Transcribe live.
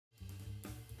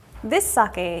This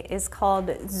sake is called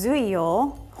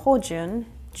Zuiyo, Hojun,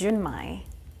 Junmai.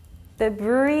 The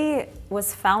brewery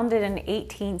was founded in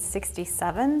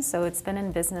 1867, so it's been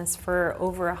in business for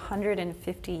over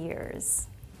 150 years.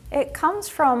 It comes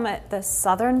from the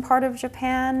southern part of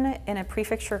Japan in a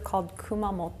prefecture called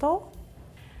Kumamoto.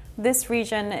 This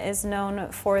region is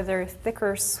known for their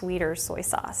thicker, sweeter soy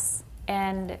sauce.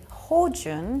 And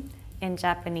Hojun in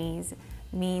Japanese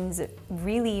means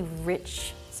really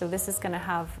rich, so this is going to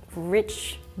have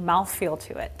rich mouthfeel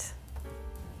to it.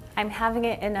 I'm having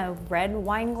it in a red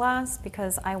wine glass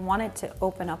because I want it to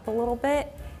open up a little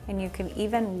bit, and you can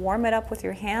even warm it up with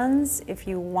your hands if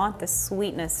you want the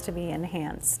sweetness to be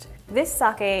enhanced. This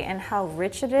sake and how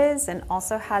rich it is and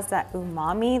also has that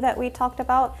umami that we talked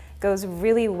about goes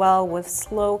really well with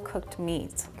slow cooked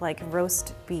meats like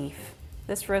roast beef.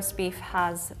 This roast beef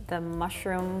has the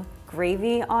mushroom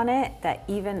gravy on it that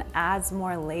even adds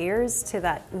more layers to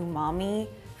that umami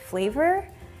flavor.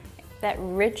 That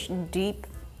rich, deep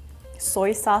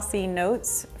soy saucy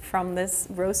notes from this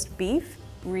roast beef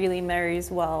really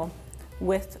marries well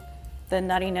with the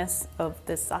nuttiness of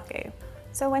this sake.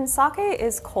 So when sake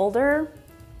is colder,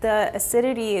 the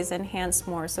acidity is enhanced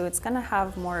more, so it's gonna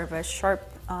have more of a sharp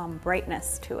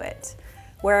brightness to it.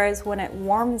 Whereas when it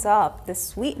warms up, the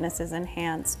sweetness is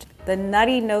enhanced. The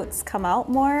nutty notes come out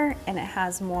more and it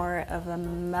has more of a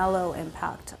mellow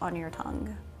impact on your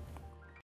tongue.